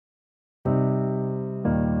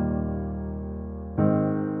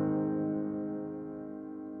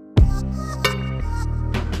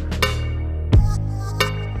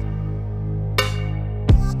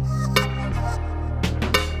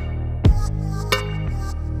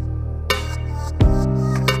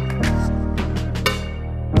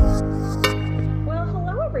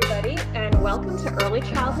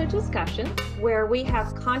Early Childhood Discussions, where we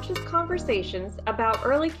have conscious conversations about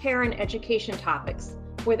early care and education topics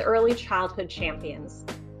with early childhood champions.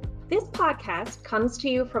 This podcast comes to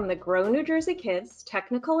you from the Grow New Jersey Kids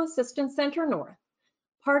Technical Assistance Center North,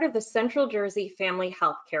 part of the Central Jersey Family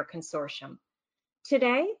Healthcare Consortium.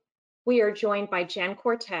 Today, we are joined by Jen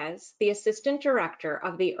Cortes, the Assistant Director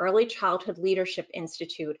of the Early Childhood Leadership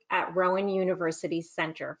Institute at Rowan University's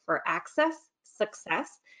Center for Access, Success,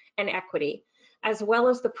 and Equity, as well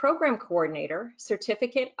as the Program Coordinator,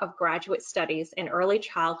 Certificate of Graduate Studies in Early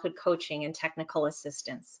Childhood Coaching and Technical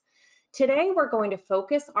Assistance. Today, we're going to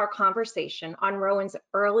focus our conversation on Rowan's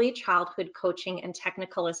Early Childhood Coaching and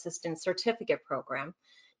Technical Assistance Certificate Program.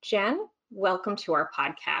 Jen, welcome to our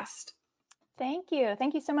podcast. Thank you.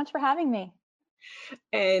 Thank you so much for having me.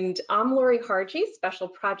 And I'm Lori Hargy, Special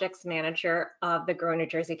Projects Manager of the Grow New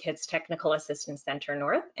Jersey Kids Technical Assistance Center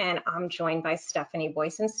North, and I'm joined by Stephanie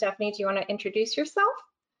Boyson. Stephanie, do you want to introduce yourself?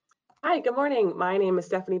 Hi, good morning. My name is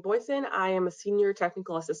Stephanie Boyson. I am a Senior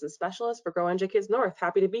Technical Assistance Specialist for Grow NJ Kids North.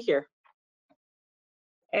 Happy to be here.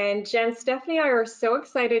 And Jen, Stephanie and I are so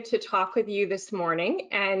excited to talk with you this morning,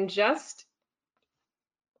 and just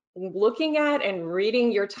looking at and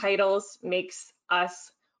reading your titles makes us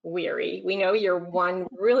weary. We know you're one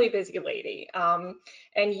really busy lady,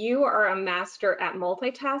 and you are a master at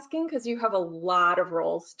multitasking because you have a lot of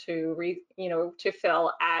roles to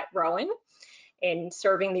fill at Rowan in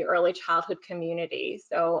serving the early childhood community.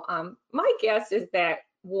 So my guess is that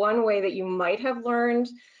one way that you might have learned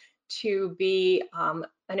to be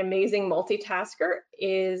an amazing multitasker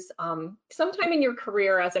is sometime in your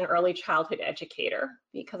career as an early childhood educator,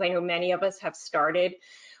 because I know many of us have started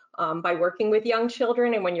by working with young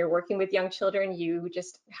children, and when you're working with young children, you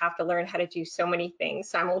just have to learn how to do so many things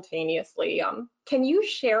simultaneously. Can you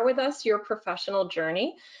share with us your professional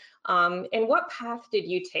journey, and what path did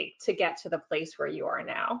you take to get to the place where you are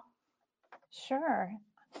now? Sure,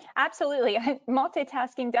 absolutely.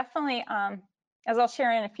 Multitasking definitely, as I'll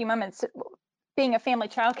share in a few moments, being a family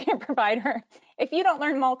child care provider, if you don't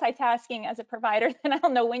learn multitasking as a provider, then I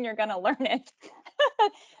don't know when you're going to learn it.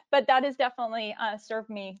 But that has definitely served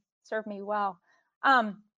me well.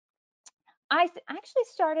 I actually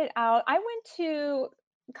started out, I went to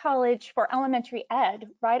college for elementary ed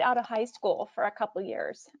right out of high school for a couple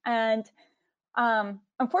years, and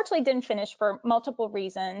unfortunately didn't finish for multiple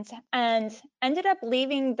reasons, and ended up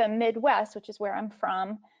leaving the Midwest, which is where I'm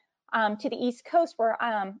from, to the East Coast, where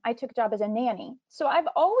I took a job as a nanny. So I've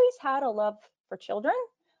always had a love for children,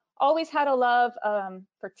 always had a love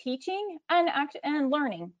for teaching and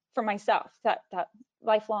learning for myself, that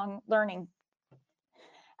lifelong learning.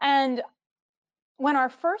 And when our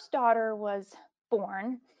first daughter was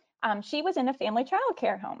born, she was in a family child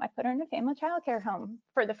care home. I put her in a family child care home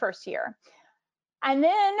for the first year. And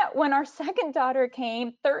then when our second daughter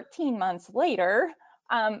came 13 months later,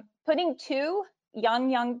 putting two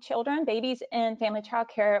young children, babies, in family child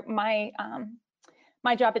care, my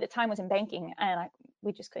job at the time was in banking, and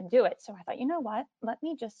we just couldn't do it. So I thought, you know what, let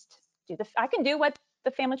me just do I can do what the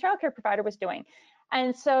family child care provider was doing.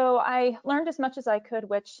 And so I learned as much as I could,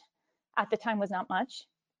 which at the time was not much.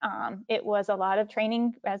 It was a lot of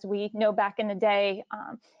training, as we know back in the day,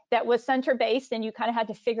 that was center-based, and you kind of had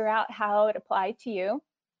to figure out how it applied to you.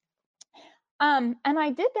 And I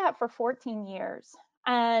did that for 14 years.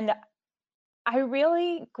 And I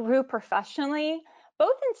really grew professionally,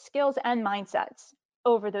 both in skills and mindsets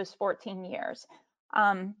over those 14 years.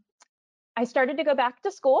 I started to go back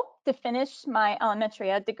to school to finish my elementary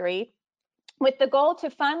ed degree with the goal to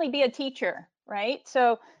finally be a teacher, right?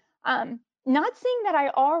 So not saying that I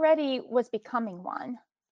already was becoming one.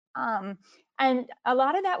 And a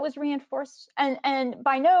lot of that was reinforced, and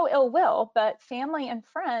by no ill will, but family and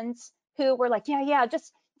friends who were like, yeah,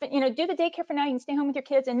 just do the daycare for now, you can stay home with your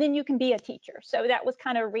kids, and then you can be a teacher. So that was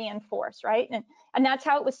kind of reinforced, right? And that's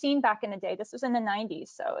how it was seen back in the day. This was in the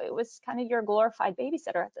 90s, so it was kind of your glorified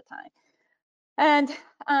babysitter at the time. And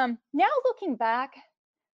now looking back,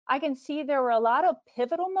 I can see there were a lot of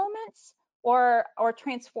pivotal moments or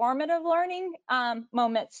transformative learning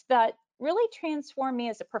moments that really transformed me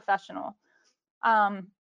as a professional.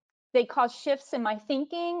 They caused shifts in my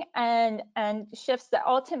thinking and shifts that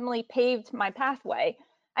ultimately paved my pathway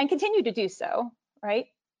and continue to do so, right?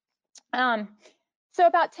 So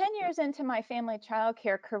about 10 years into my family child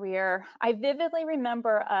care career, I vividly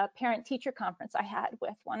remember a parent-teacher conference I had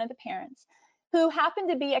with one of the parents who happened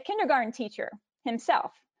to be a kindergarten teacher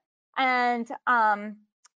himself. And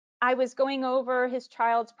I was going over his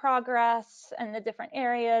child's progress and the different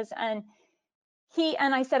areas, and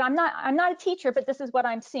and I said, I'm not a teacher, but this is what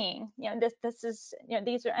I'm seeing. This is,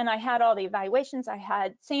 these are, and I had all the evaluations, I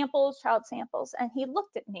had samples, child samples, and he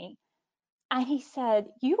looked at me and he said,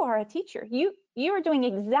 you are a teacher. You are doing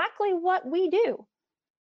exactly what we do.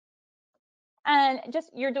 And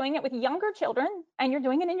just, you're doing it with younger children and you're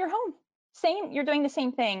doing it in your home. You're doing the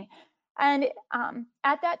same thing. And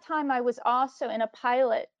at that time, I was also in a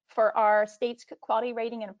pilot for our state's quality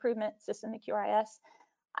rating and improvement system, the QRIS,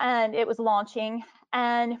 and it was launching.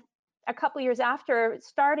 And a couple years after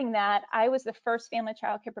starting that, I was the first family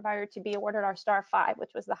child care provider to be awarded our Star 5,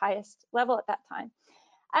 which was the highest level at that time.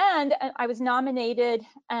 And I was nominated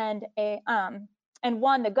and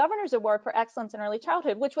won the Governor's Award for Excellence in Early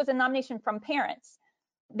Childhood, which was a nomination from parents.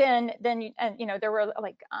 Then there were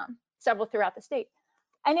like several throughout the state,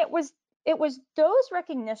 and it was those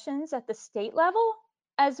recognitions at the state level,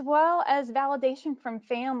 as well as validation from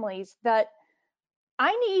families, that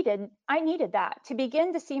I needed that to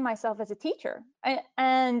begin to see myself as a teacher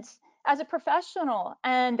and as a professional,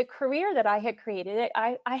 and the career that I had created.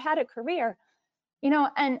 I had a career,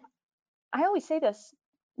 and I always say this,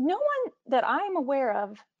 no one that I'm aware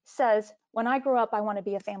of says, when I grow up, I want to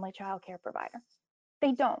be a family child care provider.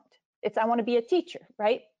 They don't. It's, I want to be a teacher,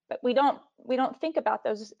 right? But we don't think about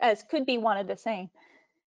those as could be one of the same.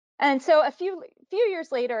 And so a few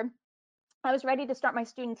years later, I was ready to start my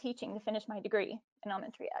student teaching to finish my degree in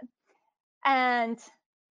elementary ed. And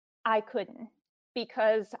I couldn't,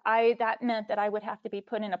 because that meant that I would have to be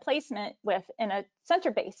put in a placement in a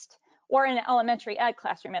center-based or in an elementary ed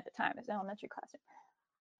classroom at the time. It was an elementary classroom.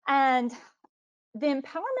 And the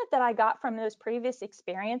empowerment that I got from those previous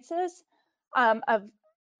experiences of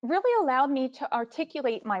really allowed me to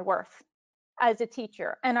articulate my worth as a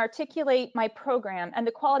teacher and articulate my program and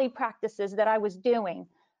the quality practices that I was doing.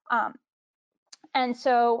 And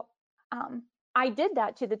so I did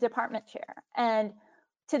that to the department chair. And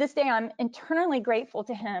to this day, I'm internally grateful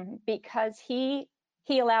to him, because he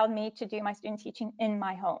allowed me to do my student teaching in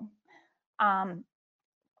my home.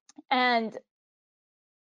 And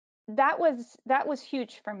that was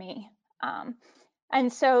huge for me.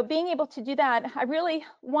 And so being able to do that, I really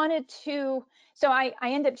wanted to, so I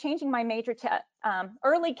ended up changing my major to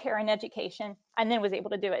early care and education, and then was able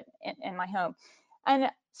to do it in my home. And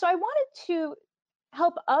so I wanted to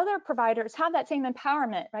help other providers have that same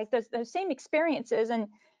empowerment, right? Those same experiences. And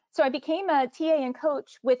so I became a TA and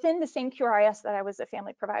coach within the same QRIS that I was a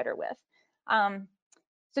family provider with.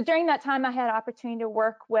 So during that time, I had an opportunity to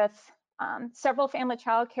work with several family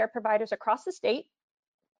child care providers across the state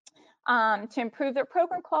to improve their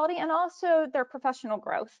program quality and also their professional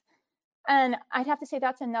growth. And I'd have to say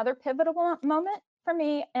that's another pivotal moment for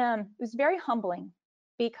me. It was very humbling,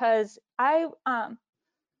 because I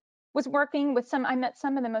was working with I met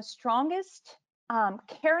some of the most strongest,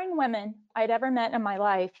 caring women I'd ever met in my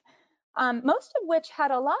life, most of which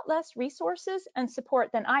had a lot less resources and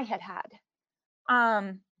support than I had had.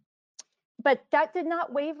 But that did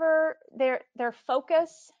not waver their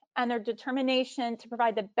focus and their determination to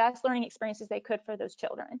provide the best learning experiences they could for those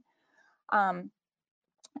children.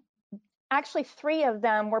 Actually, 3 of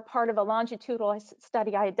them were part of a longitudinal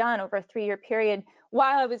study I had done over a 3-year period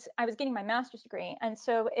while I was getting my master's degree. And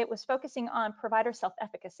so it was focusing on provider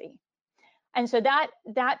self-efficacy. And so that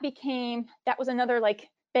was another like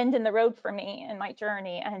bend in the road for me in my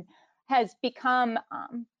journey, and has become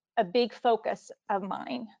a big focus of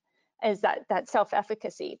mine, is that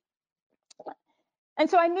self-efficacy. And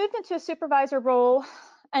so I moved into a supervisor role,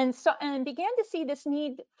 and began to see this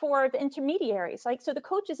need for the intermediaries, like so the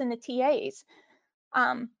coaches and the TAs.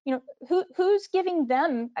 Who's giving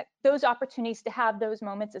them those opportunities to have those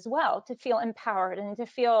moments as well, to feel empowered and to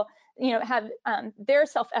feel, have their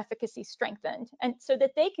self-efficacy strengthened, and so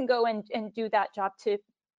that they can go and do that job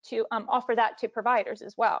to offer that to providers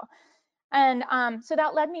as well. And so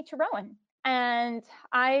that led me to Rowan, and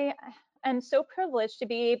I am so privileged to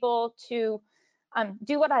be able to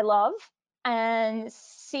do what I love and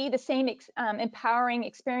see the same empowering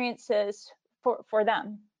experiences for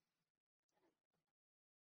them.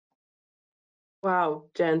 Wow,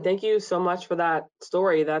 Jen, thank you so much for that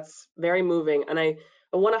story. That's very moving. And I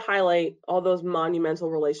want to highlight all those monumental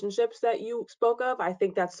relationships that you spoke of. I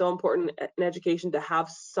think that's so important in education, to have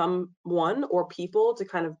someone or people to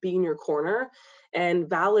kind of be in your corner and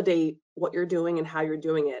validate what you're doing and how you're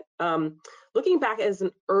doing it. Looking back as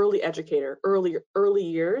an early educator, early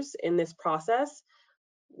years in this process,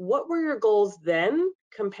 what were your goals then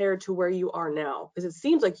compared to where you are now? Because it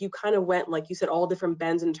seems like you kind of went, like you said, all different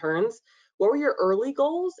bends and turns. What were your early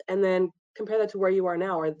goals, and then compare that to where you are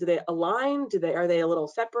now? Or do they align? Are they a little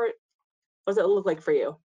separate? What does it look like for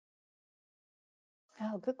you?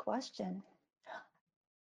 Oh, good question.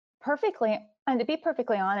 perfectly, and to be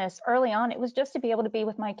perfectly honest, early on, it was just to be able to be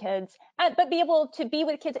with my kids, but be able to be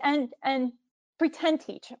with kids and pretend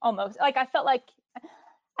teach almost. Like I felt like,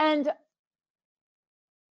 and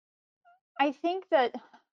I think that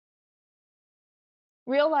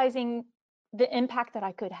realizing the impact that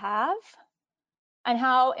I could have and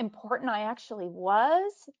how important I actually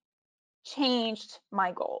was changed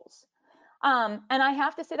my goals. And I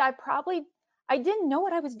have to say that I didn't know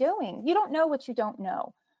what I was doing. You don't know what you don't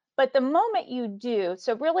know. But the moment you do,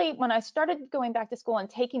 so really when I started going back to school and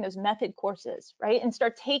taking those method courses, right, and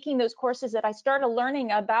start taking those courses that I started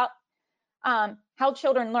learning about how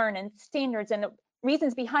children learn and standards and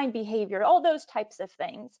reasons behind behavior, all those types of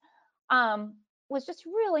things, was just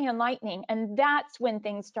really enlightening. And that's when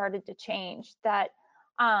things started to change. That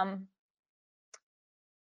I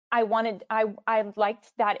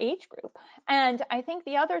liked that age group. And I think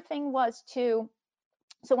the other thing was too,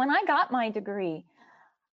 so when I got my degree,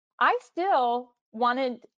 I still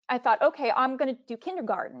I thought, okay, I'm going to do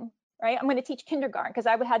kindergarten, right? I'm going to teach kindergarten because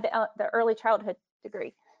I had the early childhood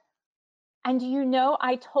degree. And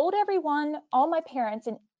I told everyone, all my parents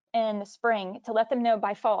in the spring, to let them know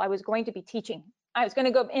by fall I was going to be teaching. I was going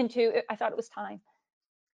to go into, I thought it was time.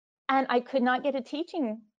 And I could not get a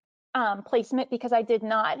teaching placement because I did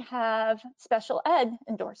not have special ed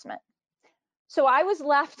endorsement. So I was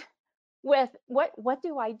left with what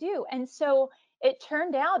do I do? And so it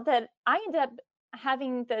turned out that I ended up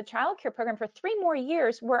having the child care program for 3 more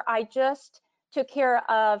years where I just took care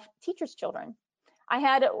of teachers' children. I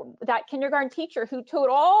had that kindergarten teacher who told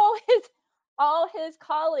all his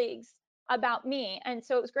colleagues about me. And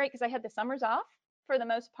so it was great because I had the summers off for the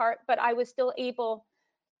most part, but I was still able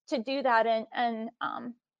to do that. And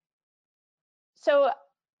so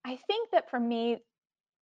I think that for me,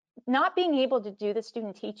 not being able to do the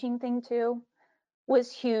student teaching thing too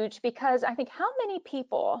was huge, because I think how many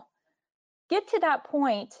people get to that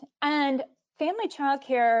point, and family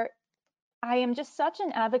childcare, I am just such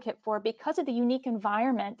an advocate for, because of the unique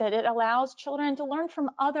environment that it allows children to learn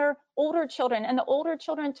from other older children, and the older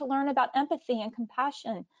children to learn about empathy and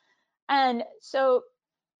compassion. And so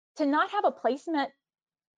to not have a placement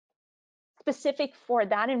specific for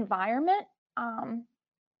that environment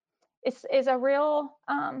is a real,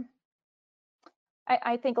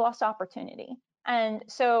 I think, lost opportunity. And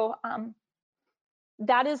so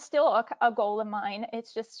that is still a goal of mine.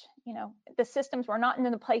 It's just, the systems were not in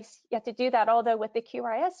the place yet to do that. Although with the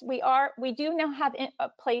QRIS, we do now have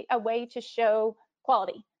a way to show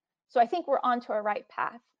quality. So I think we're onto a right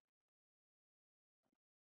path.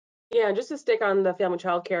 Yeah, just to stick on the family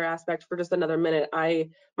child care aspect for just another minute,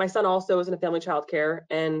 my son also is in a family child care,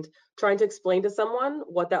 and trying to explain to someone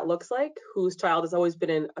what that looks like, whose child has always been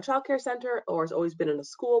in a child care center or has always been in a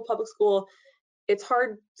school, public school, it's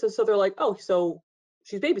hard. So they're like, oh, so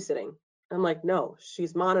she's babysitting. I'm like, no,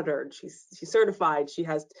 she's monitored, she's certified, she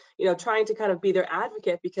has, trying to kind of be their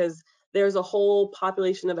advocate, because there's a whole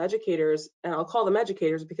population of educators, and I'll call them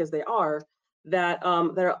educators because they are, that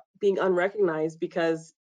are being unrecognized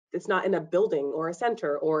because it's not in a building or a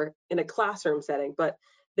center or in a classroom setting, but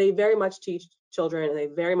they very much teach children, and they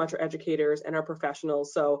very much are educators and are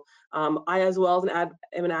professionals. So I, as well as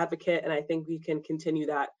am an advocate, and I think we can continue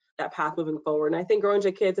that path moving forward. And I think Growing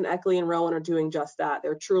J Kids and Eckley and Rowan are doing just that.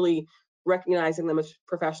 They're truly recognizing them as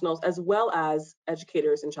professionals, as well as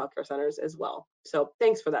educators in childcare centers as well. So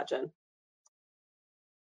thanks for that, Jen.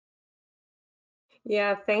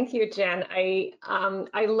 Yeah, thank you, Jen.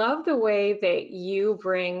 I love the way that you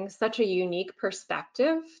bring such a unique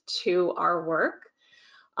perspective to our work.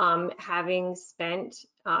 Having spent,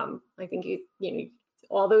 I think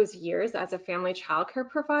all those years as a family childcare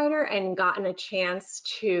provider, and gotten a chance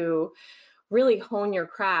to really hone your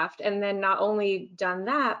craft, and then not only done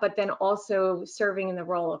that, but then also serving in the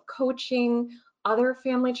role of coaching other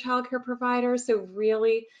family childcare providers. So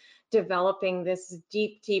really developing this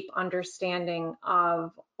deep understanding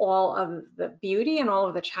of all of the beauty and all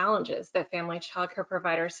of the challenges that family childcare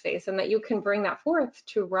providers face, and that you can bring that forth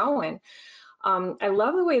to Rowan. I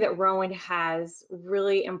love the way that Rowan has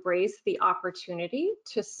really embraced the opportunity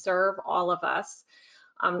to serve all of us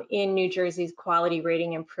in New Jersey's quality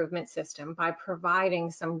rating improvement system by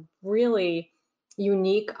providing some really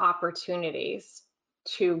unique opportunities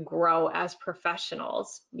to grow as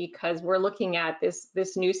professionals, because we're looking at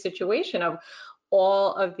this new situation of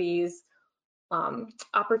all of these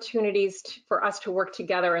opportunities for us to work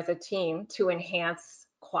together as a team to enhance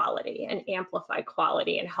quality and amplify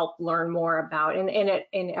quality and help learn more about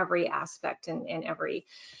in every aspect and in every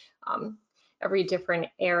every different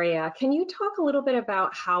area. Can you talk a little bit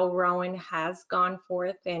about how Rowan has gone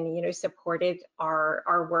forth and, supported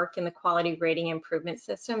our work in the quality rating improvement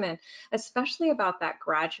system, and especially about that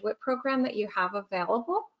graduate program that you have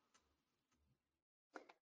available?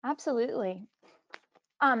 Absolutely.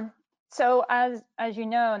 So as you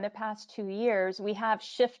know, in the past 2 years, we have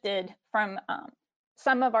shifted from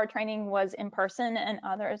some of our training was in person and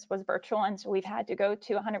others was virtual, and so we've had to go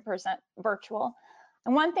to 100% virtual.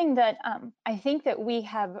 And one thing that I think that we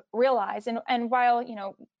have realized, and while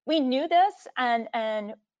we knew this,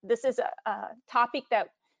 and this is a topic that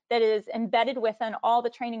is embedded within all the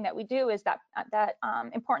training that we do, is that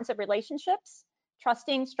importance of relationships,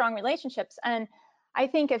 trusting strong relationships. And I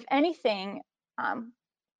think if anything,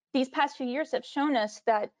 these past few years have shown us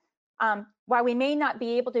that while we may not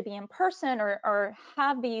be able to be in person or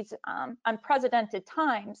have these unprecedented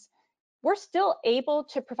times, we're still able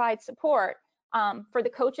to provide support for the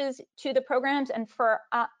coaches to the programs, and for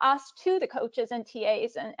us to the coaches and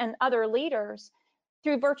TAs and other leaders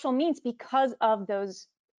through virtual means, because of those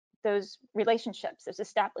relationships, those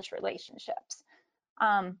established relationships.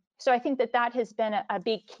 So I think that has been a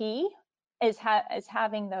big key, is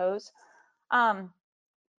having those.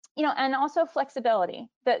 And also flexibility,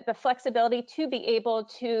 the flexibility to be able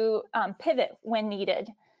to pivot when needed.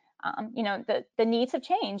 The needs have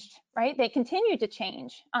changed, right? They continue to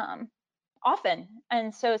change often.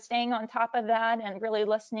 And so staying on top of that and really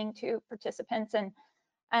listening to participants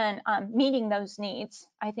and meeting those needs,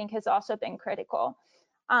 I think, has also been critical.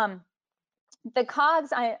 The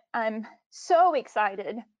COGS, I'm so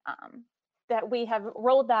excited that we have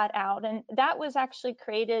rolled that out, and that was actually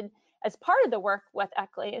created as part of the work with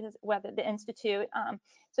ECLI, whether the Institute.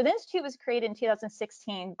 So the Institute was created in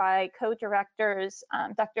 2016 by co-directors,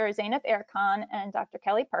 Dr. Zainab Erkan and Dr.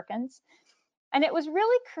 Kelly Perkins. And it was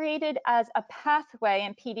really created as a pathway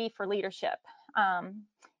in PD for leadership,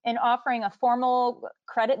 in offering a formal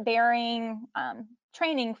credit-bearing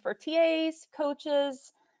training for TAs,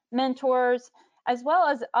 coaches, mentors, as well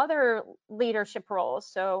as other leadership roles.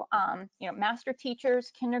 So, master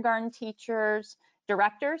teachers, kindergarten teachers,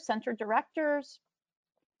 directors, center directors,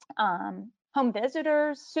 home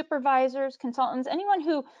visitors, supervisors, consultants, anyone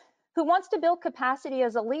who wants to build capacity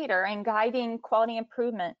as a leader in guiding quality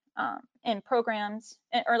improvement in programs,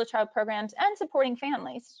 in early child programs, and supporting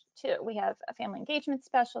families too. We have a family engagement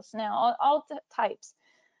specialist now, all types.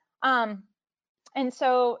 And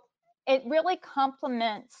so it really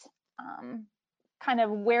complements kind of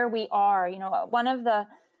where we are. One of the,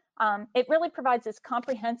 it really provides this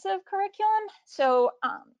comprehensive curriculum. So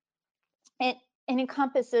it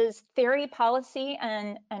encompasses theory, policy,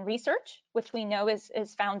 and research, which we know is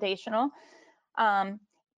foundational.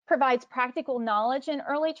 Provides practical knowledge in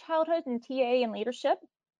early childhood and TA and leadership.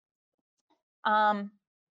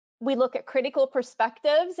 We look at critical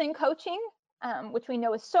perspectives in coaching, which we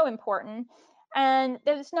know is so important. And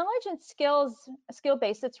there's knowledge and skill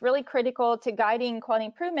base that's really critical to guiding quality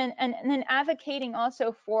improvement, and then advocating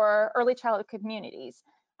also for early childhood communities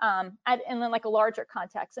in like a larger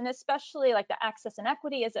context, and especially like the access and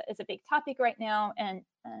equity is a big topic right now, and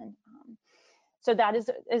so that is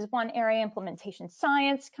one area. Implementation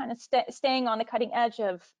science, kind of staying on the cutting edge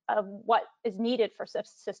of what is needed for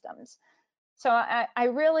systems. So I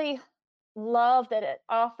really love that it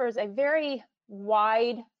offers a very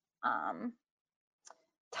wide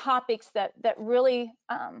topics that really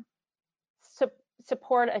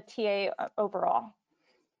support a TA overall.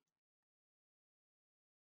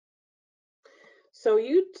 So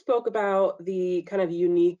you spoke about the kind of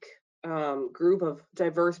unique group of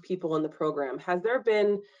diverse people in the program. Has there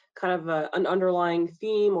been kind of an underlying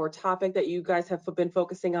theme or topic that you guys have been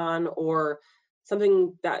focusing on, or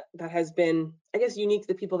something that has been, I guess, unique to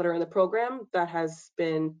the people that are in the program that has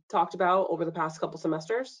been talked about over the past couple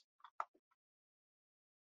semesters?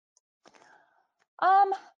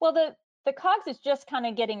 Well, the COGS is just kind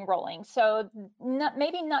of getting rolling, so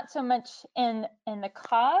maybe not so much in the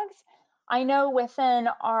COGS. I know within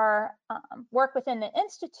our work within the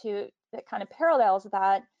Institute that kind of parallels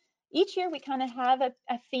that, each year we kind of have a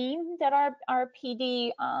theme that our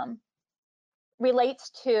PD relates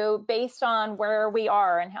to based on where we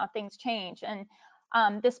are and how things change. And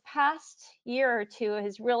this past year or two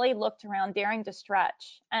has really looked around daring to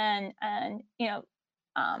stretch and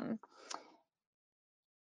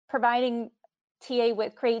providing TA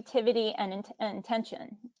with creativity and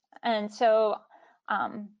intention. And so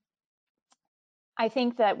I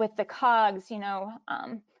think that with the COGS,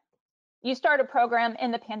 you start a program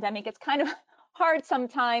in the pandemic, it's kind of hard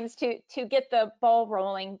sometimes to get the ball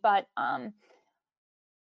rolling, but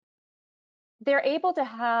they're able to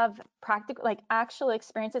have practical, like actual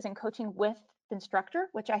experiences in coaching with the instructor,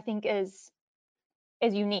 which I think is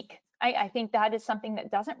unique. I think that is something that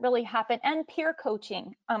doesn't really happen, and peer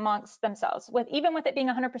coaching amongst themselves, even with it being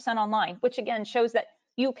 100% online, which again shows that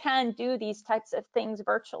you can do these types of things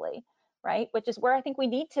virtually, right? Which is where I think we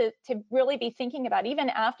need to really be thinking about, even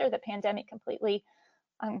after the pandemic completely,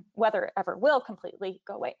 whether it ever will completely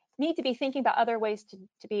go away, need to be thinking about other ways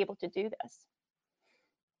to be able to do this.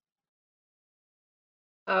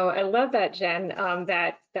 Oh, I love that, Jen,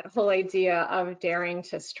 that whole idea of daring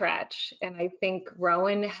to stretch. And I think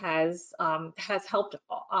Rowan has helped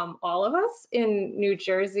all of us in New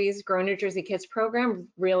Jersey's Grow New Jersey Kids program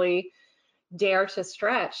really dare to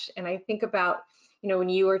stretch. And I think about, when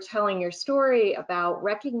you were telling your story about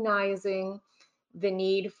recognizing the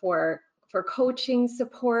need for coaching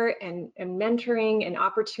support and mentoring and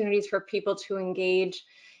opportunities for people to engage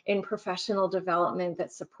in professional development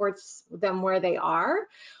that supports them where they are,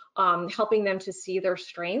 helping them to see their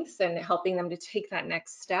strengths and helping them to take that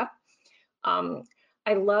next step.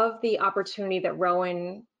 I love the opportunity that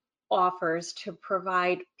Rowan offers to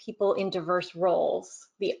provide people in diverse roles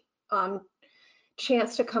the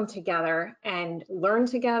chance to come together and learn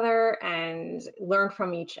together and learn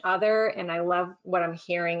from each other. And I love what I'm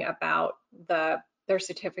hearing about their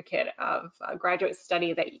certificate of graduate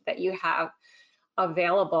study that you have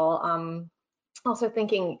available. Also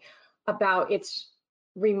thinking about its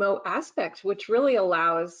remote aspect, which really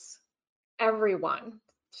allows everyone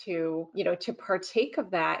to, to partake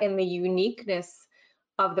of that and the uniqueness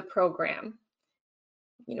of the program,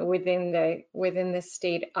 within the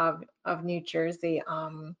state of New Jersey.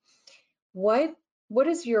 What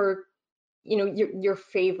is your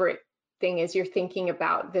favorite thing as you're thinking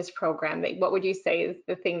about this program? What would you say is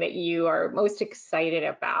the thing that you are most excited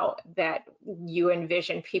about, that you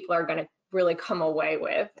envision people are going to really come away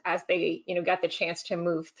with as they, got the chance to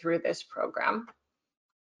move through this program?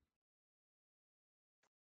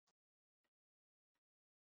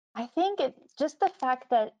 I think it's just the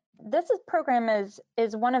fact that program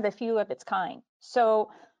is one of the few of its kind.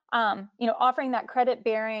 So, offering that credit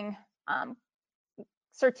bearing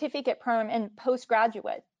certificate program in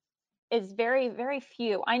postgraduate is very, very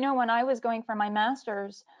few. I know when I was going for my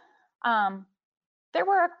master's, there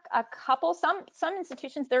were a couple, some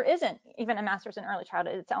institutions, there isn't even a master's in early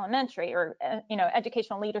childhood, it's elementary, or,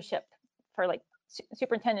 educational leadership for like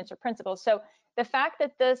superintendents or principals. So the fact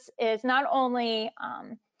that this is not only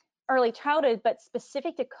early childhood, but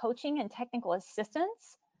specific to coaching and technical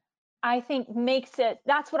assistance, I think makes it,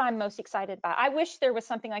 that's what I'm most excited about. I wish there was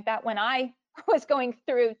something like that when I was going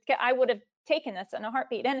through, I would have taken this in a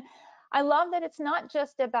heartbeat. And I love that it's not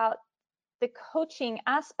just about the coaching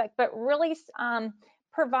aspect, but really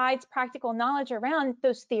provides practical knowledge around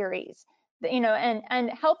those theories, and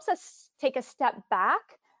helps us take a step back.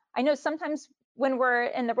 I know sometimes when we're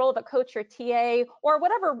in the role of a coach or TA or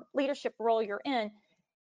whatever leadership role you're in,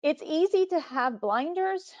 it's easy to have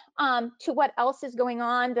blinders to what else is going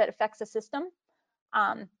on that affects the system,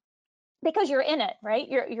 because you're in it, right?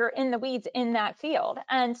 You're in the weeds in that field.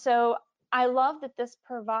 And so I love that this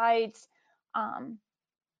provides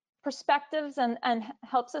perspectives and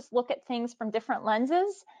helps us look at things from different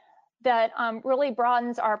lenses that really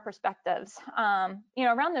broadens our perspectives,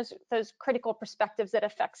 around those critical perspectives that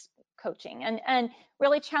affects coaching, and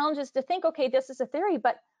really challenges to think, okay, this is a theory,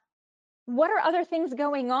 but what are other things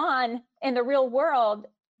going on in the real world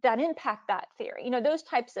that impact that theory? Those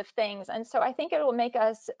types of things. And so I think it will make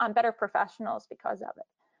us better professionals because of it.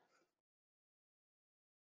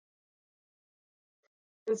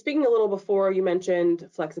 And speaking a little before, you mentioned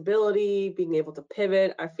flexibility, being able to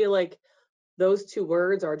pivot. I feel like those two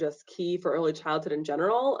words are just key for early childhood in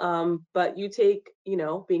general. But you take,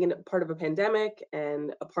 being a part of a pandemic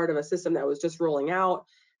and a part of a system that was just rolling out,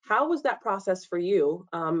 how was that process for you,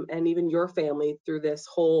 and even your family through this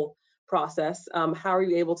whole process? How are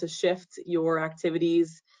you able to shift your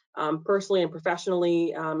activities personally and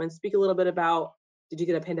professionally? And speak a little bit about, did you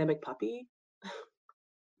get a pandemic puppy?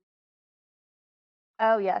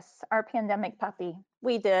 Oh yes, our pandemic puppy.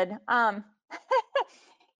 We did.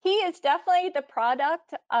 He is definitely the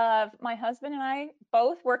product of my husband and I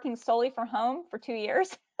both working solely from home for 2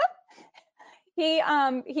 years.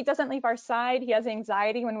 He doesn't leave our side. He has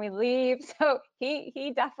anxiety when we leave, so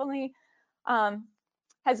he definitely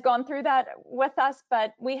has gone through that with us.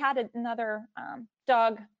 But we had another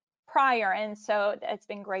dog prior, and so it's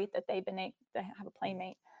been great that they've been able to have a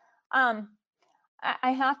playmate.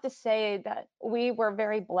 I have to say that we were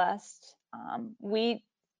very blessed. We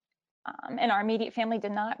in our immediate family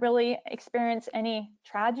did not really experience any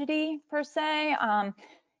tragedy per se,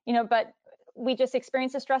 but we just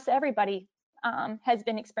experienced the stress everybody has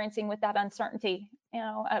been experiencing with that uncertainty,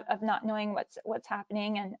 of not knowing what's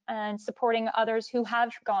happening, and supporting others who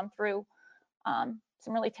have gone through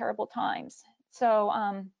some really terrible times. So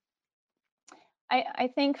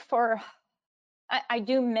I think I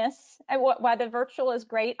do miss, while the virtual is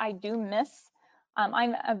great, I do miss.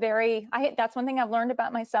 That's one thing I've learned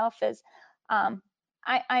about myself is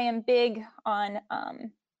I am big on,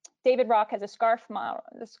 David Rock has the scarf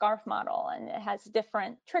model, and it has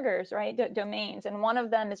different triggers, right, domains, and one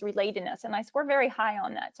of them is relatedness, and I score very high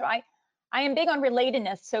on that. So I am big on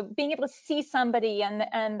relatedness. So being able to see somebody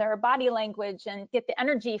and their body language and get the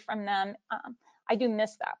energy from them, I do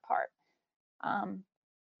miss that part.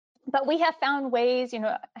 But we have found ways,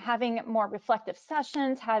 having more reflective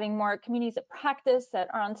sessions, having more communities of practice that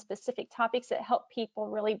are on specific topics that help people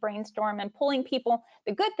really brainstorm, and pulling people.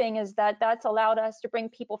 The good thing is that that's allowed us to bring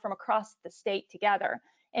people from across the state together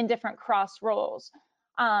in different cross roles.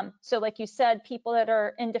 So like you said, people that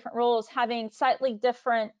are in different roles having slightly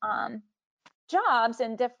different jobs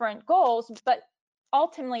and different goals, but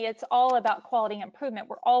ultimately it's all about quality improvement.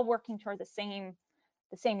 We're all working toward the same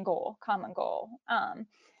goal, common goal.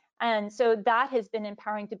 And so that has been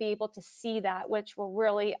empowering to be able to see that, which will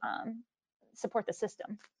really support the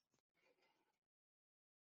system.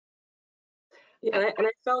 Yeah, and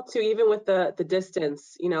I felt too, even with the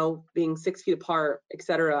distance, being 6 feet apart, et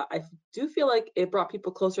cetera, I do feel like it brought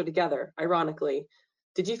people closer together, ironically.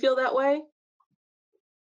 Did you feel that way?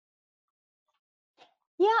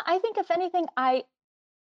 Yeah, I think if anything, I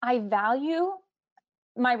value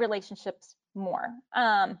my relationships more.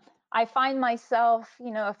 I find myself,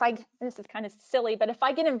 this is kind of silly, but if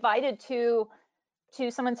I get invited to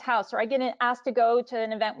someone's house, or I get asked to go to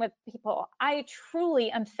an event with people, I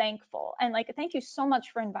truly am thankful. And thank you so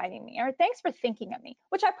much for inviting me, or thanks for thinking of me,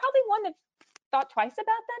 which I probably wouldn't have thought twice about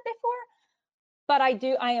that before, but I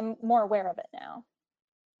am more aware of it now.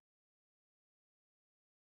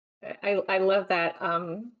 I love that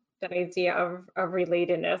that idea of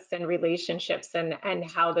relatedness and relationships, and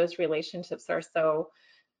how those relationships are so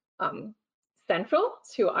central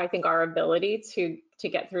to, I think, our ability to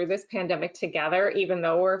get through this pandemic together, even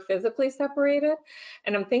though we're physically separated.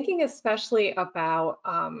 And I'm thinking especially about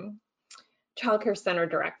Child Care Center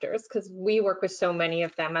directors, because we work with so many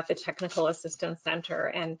of them at the Technical Assistance Center.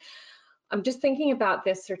 And I'm just thinking about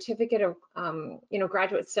this certificate of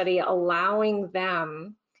graduate study, allowing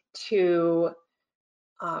them to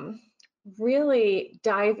really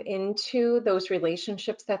dive into those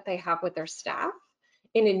relationships that they have with their staff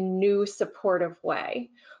in a new supportive way,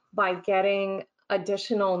 by getting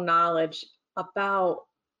additional knowledge about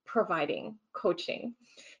providing coaching.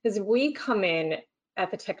 Because we come in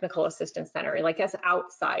at the Technical Assistance Center, as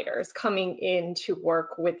outsiders coming in to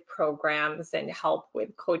work with programs and help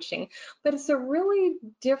with coaching, but it's a really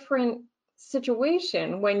different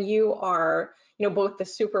situation when you are, both the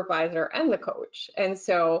supervisor and the coach. And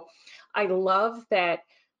so I love that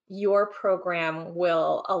your program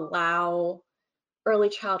will allow early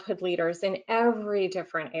childhood leaders in every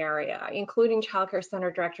different area, including Child Care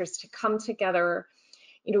Center directors, to come together,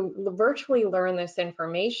 virtually learn this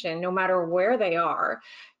information no matter where they are,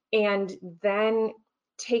 and then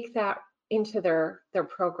take that into their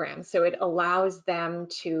program. So it allows them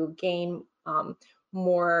to gain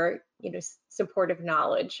more, supportive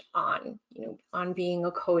knowledge on, on being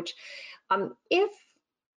a coach. If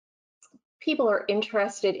people are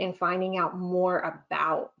interested in finding out more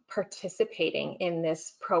about participating in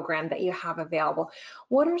this program that you have available,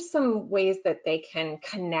 what are some ways that they can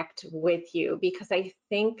connect with you? Because I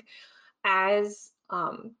think as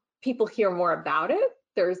people hear more about it,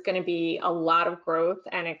 there's going to be a lot of growth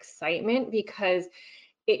and excitement, because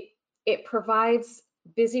it provides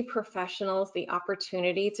busy professionals the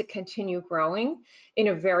opportunity to continue growing in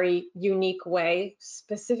a very unique way,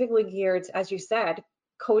 specifically geared, as you said,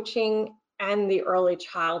 coaching and the early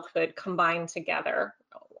childhood combined together,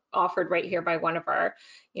 offered right here by one of our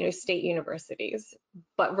state universities,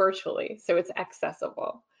 but virtually, so it's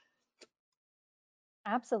accessible.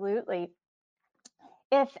 Absolutely.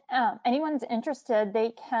 If anyone's interested,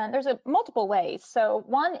 there's multiple ways. So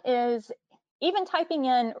one is even typing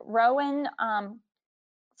in Rowan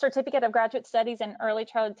Certificate of Graduate Studies in Early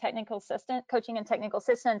Childhood Technical Assistant, Coaching and Technical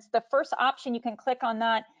Assistance. The first option, you can click on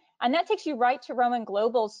that, and that takes you right to Rowan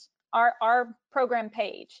Global's, our program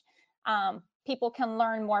page. People can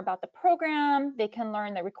learn more about the program. They can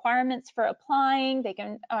learn the requirements for applying. They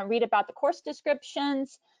can read about the course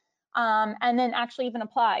descriptions, and then actually even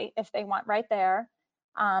apply if they want right there.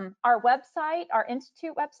 Our website, our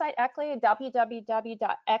institute website, ECLI,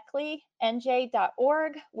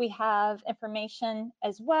 www.eclinj.org. We have information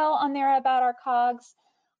as well on there about our COGS.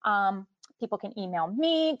 People can email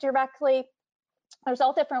me directly. There's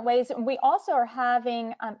all different ways. And we also are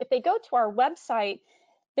having, if they go to our website,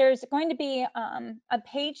 there's going to be a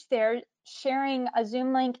page there sharing a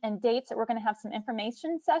Zoom link and dates that we're going to have some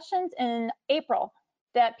information sessions in April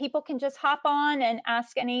that people can just hop on and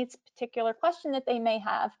ask any particular question that they may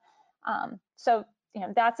have. So,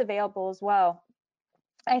 that's available as well.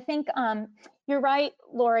 I think you're right,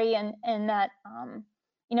 Lori, in that,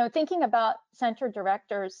 thinking about center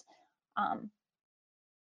directors,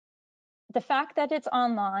 the fact that it's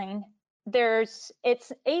online,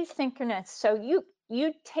 it's asynchronous. So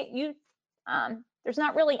there's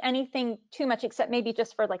not really anything too much except maybe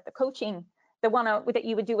just for like the coaching, the one that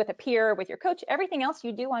you would do with a peer, with your coach. Everything else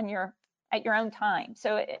you do at your own time.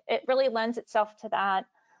 So it really lends itself to that.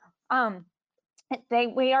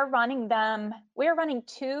 We are running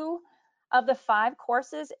 2 of the 5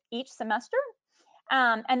 courses each semester.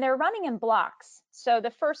 And they're running in blocks. So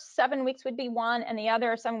the first 7 weeks would be one and the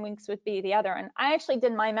other 7 weeks would be the other. And I actually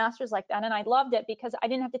did my master's like that and I loved it because I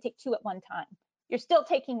didn't have to take 2 at one time. You're still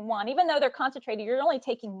taking 1, even though they're concentrated, you're only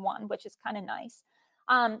taking 1, which is kind of nice.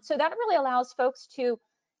 So that really allows folks to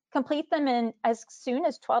complete them in as soon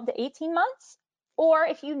as 12 to 18 months, or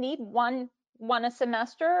if you need one a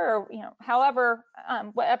semester, or however,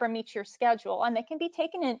 whatever meets your schedule, and they can be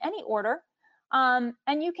taken in any order. And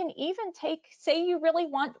you can even take, say you really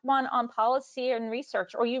want one on policy and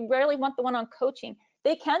research, or you really want the one on coaching,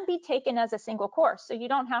 they can be taken as a single course. So you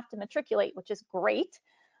don't have to matriculate, which is great.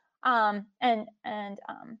 And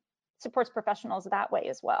supports professionals that way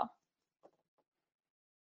as well.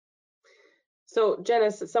 So Jen,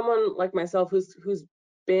 as someone like myself who's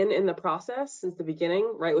been in the process since the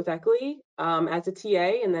beginning, right, with ECLI, as a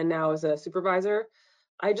TA and then now as a supervisor,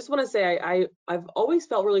 I just want to say I've always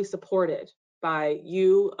felt really supported by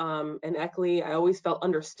you and ECLI. I always felt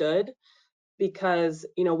understood because,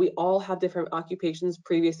 we all have different occupations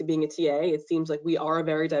previous to being a TA. It seems like we are a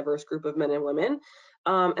very diverse group of men and women.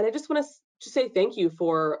 And I just want to say thank you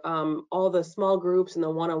for all the small groups and the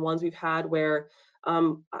one-on-ones we've had where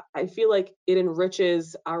I feel like it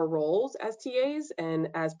enriches our roles as TAs and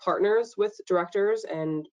as partners with directors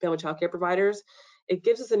and family child care providers. It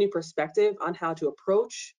gives us a new perspective on how to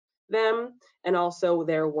approach them and also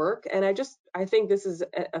their work. And I think this is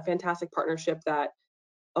a fantastic partnership that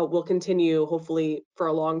will continue hopefully for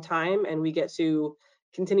a long time. And we get to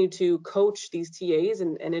continue to coach these TAs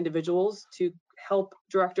and individuals to help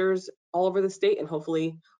directors all over the state and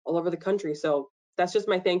hopefully all over the country. So that's just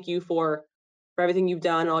my thank you for everything you've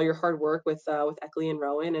done, all your hard work with ECLI and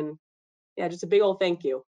Rowan. And yeah, just a big old thank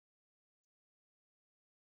you.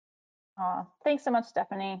 Oh, thanks so much,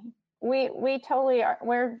 Stephanie. We totally are.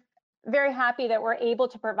 We're very happy that we're able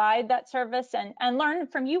to provide that service and learn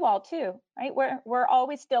from you all too, right? We're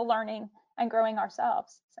always still learning and growing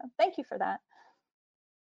ourselves. So thank you for that.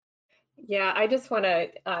 Yeah, I just want to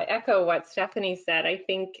echo what Stephanie said. I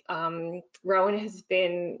think Rowan has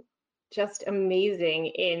been just amazing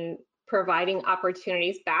in providing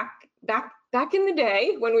opportunities back in the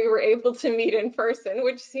day when we were able to meet in person,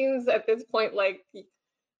 which seems at this point like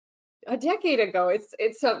a decade ago.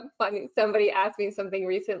 It's so funny. Somebody asked me something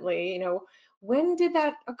recently, when did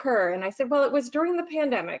that occur? And I said, well, it was during the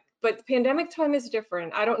pandemic, but the pandemic time is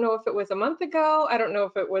different. I don't know if it was a month ago. I don't know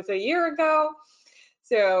if it was a year ago.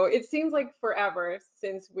 So it seems like forever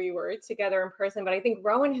since we were together in person, but I think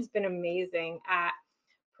Rowan has been amazing at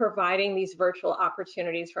providing these virtual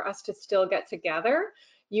opportunities for us to still get together.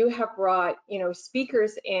 You have brought,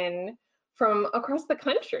 speakers in from across the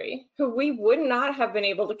country who we would not have been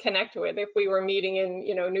able to connect with if we were meeting in,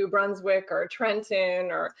 New Brunswick or Trenton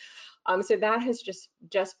or so that has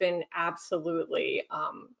just been absolutely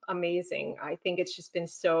amazing. I think it's just been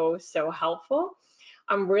so helpful.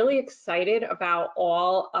 I'm really excited about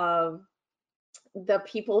all of the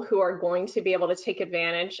people who are going to be able to take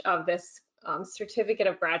advantage of this certificate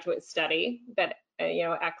of graduate study that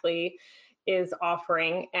ECLI is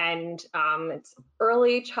offering, and it's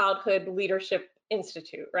Early Childhood Leadership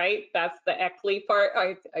Institute, right? That's the ECLI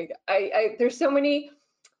part. There's so many.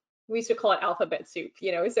 We used to call it alphabet soup,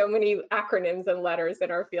 so many acronyms and letters in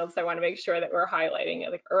our field. So I want to make sure that we're highlighting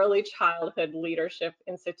it, like Early Childhood Leadership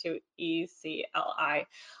Institute, ECLI.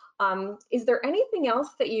 Is there anything else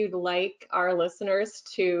that you'd like our listeners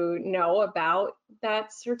to know about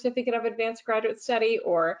that Certificate of Advanced Graduate Study,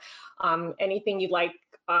 or anything you'd like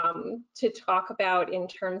to talk about in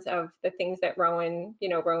terms of the things that Rowan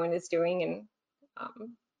is doing and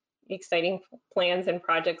exciting plans and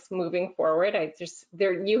projects moving forward?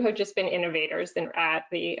 You have just been innovators at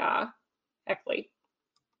the ECLI.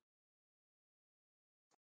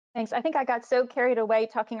 Thanks. I think I got so carried away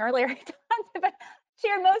talking earlier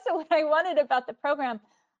shared most of what I wanted about the program.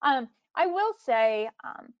 I will say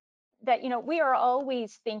that, we are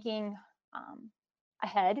always thinking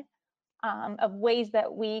ahead of ways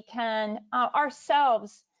that we can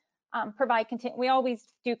ourselves provide, we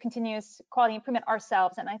always do continuous quality improvement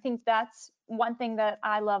ourselves. And I think that's one thing that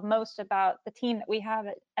I love most about the team that we have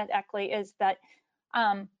at ECLI is that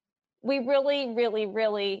we really, really,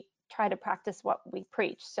 really try to practice what we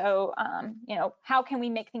preach. So, how can we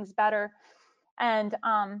make things better? And,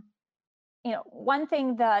 one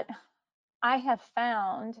thing that I have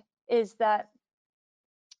found is that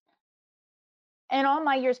in all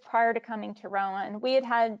my years prior to coming to Rowan, we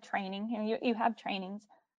had training, you have trainings,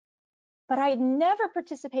 but I had never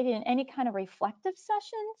participated in any kind of reflective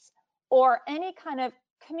sessions or any kind of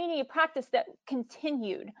community practice that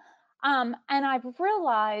continued. And I've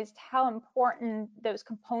realized how important those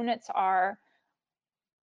components are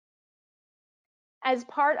as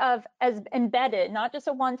embedded, not just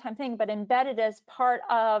a one-time thing, but embedded as part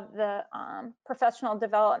of the professional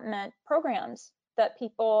development programs that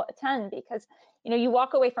people attend, because you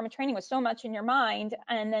walk away from a training with so much in your mind,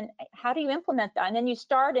 and then how do you implement that? And then you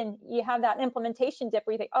start and you have that implementation dip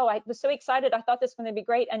where you think, oh, I was so excited, I thought this was going to be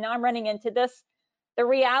great, and now I'm running into the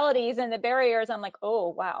realities and the barriers. I'm like, oh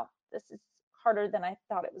wow, this is harder than I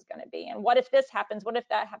thought it was going to be. And what if this happens? What if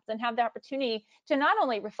that happens? And have the opportunity to not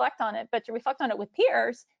only reflect on it, but to reflect on it with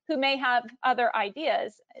peers who may have other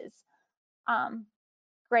ideas is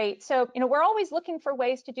great. So, we're always looking for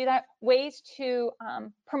ways to do that, ways to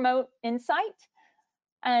promote insight.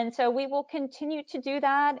 And so we will continue to do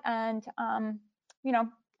that. And,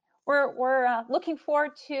 we're looking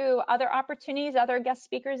forward to other opportunities, other guest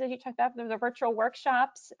speakers, as you talked about, the virtual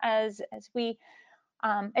workshops, as we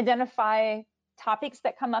identify topics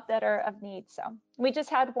that come up that are of need. So we just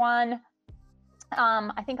had one,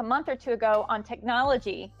 I think a month or two ago, on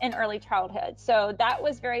technology in early childhood. So that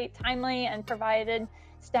was very timely and provided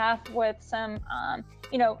staff with some,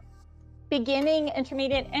 beginning,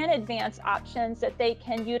 intermediate, and advanced options that they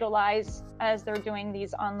can utilize as they're doing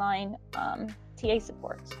these online TA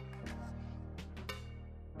supports.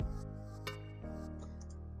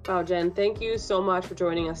 Wow, Jen, thank you so much for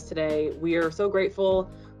joining us today. We are so grateful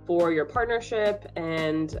for your partnership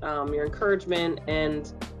and your encouragement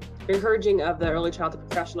and your encouraging of the early childhood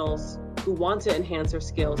professionals who want to enhance their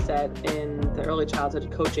skill set in the early childhood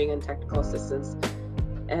coaching and technical assistance,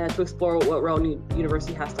 and to explore what Rowan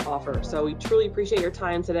University has to offer. So we truly appreciate your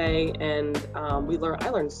time today, and I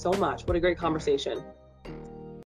learned so much. What a great conversation.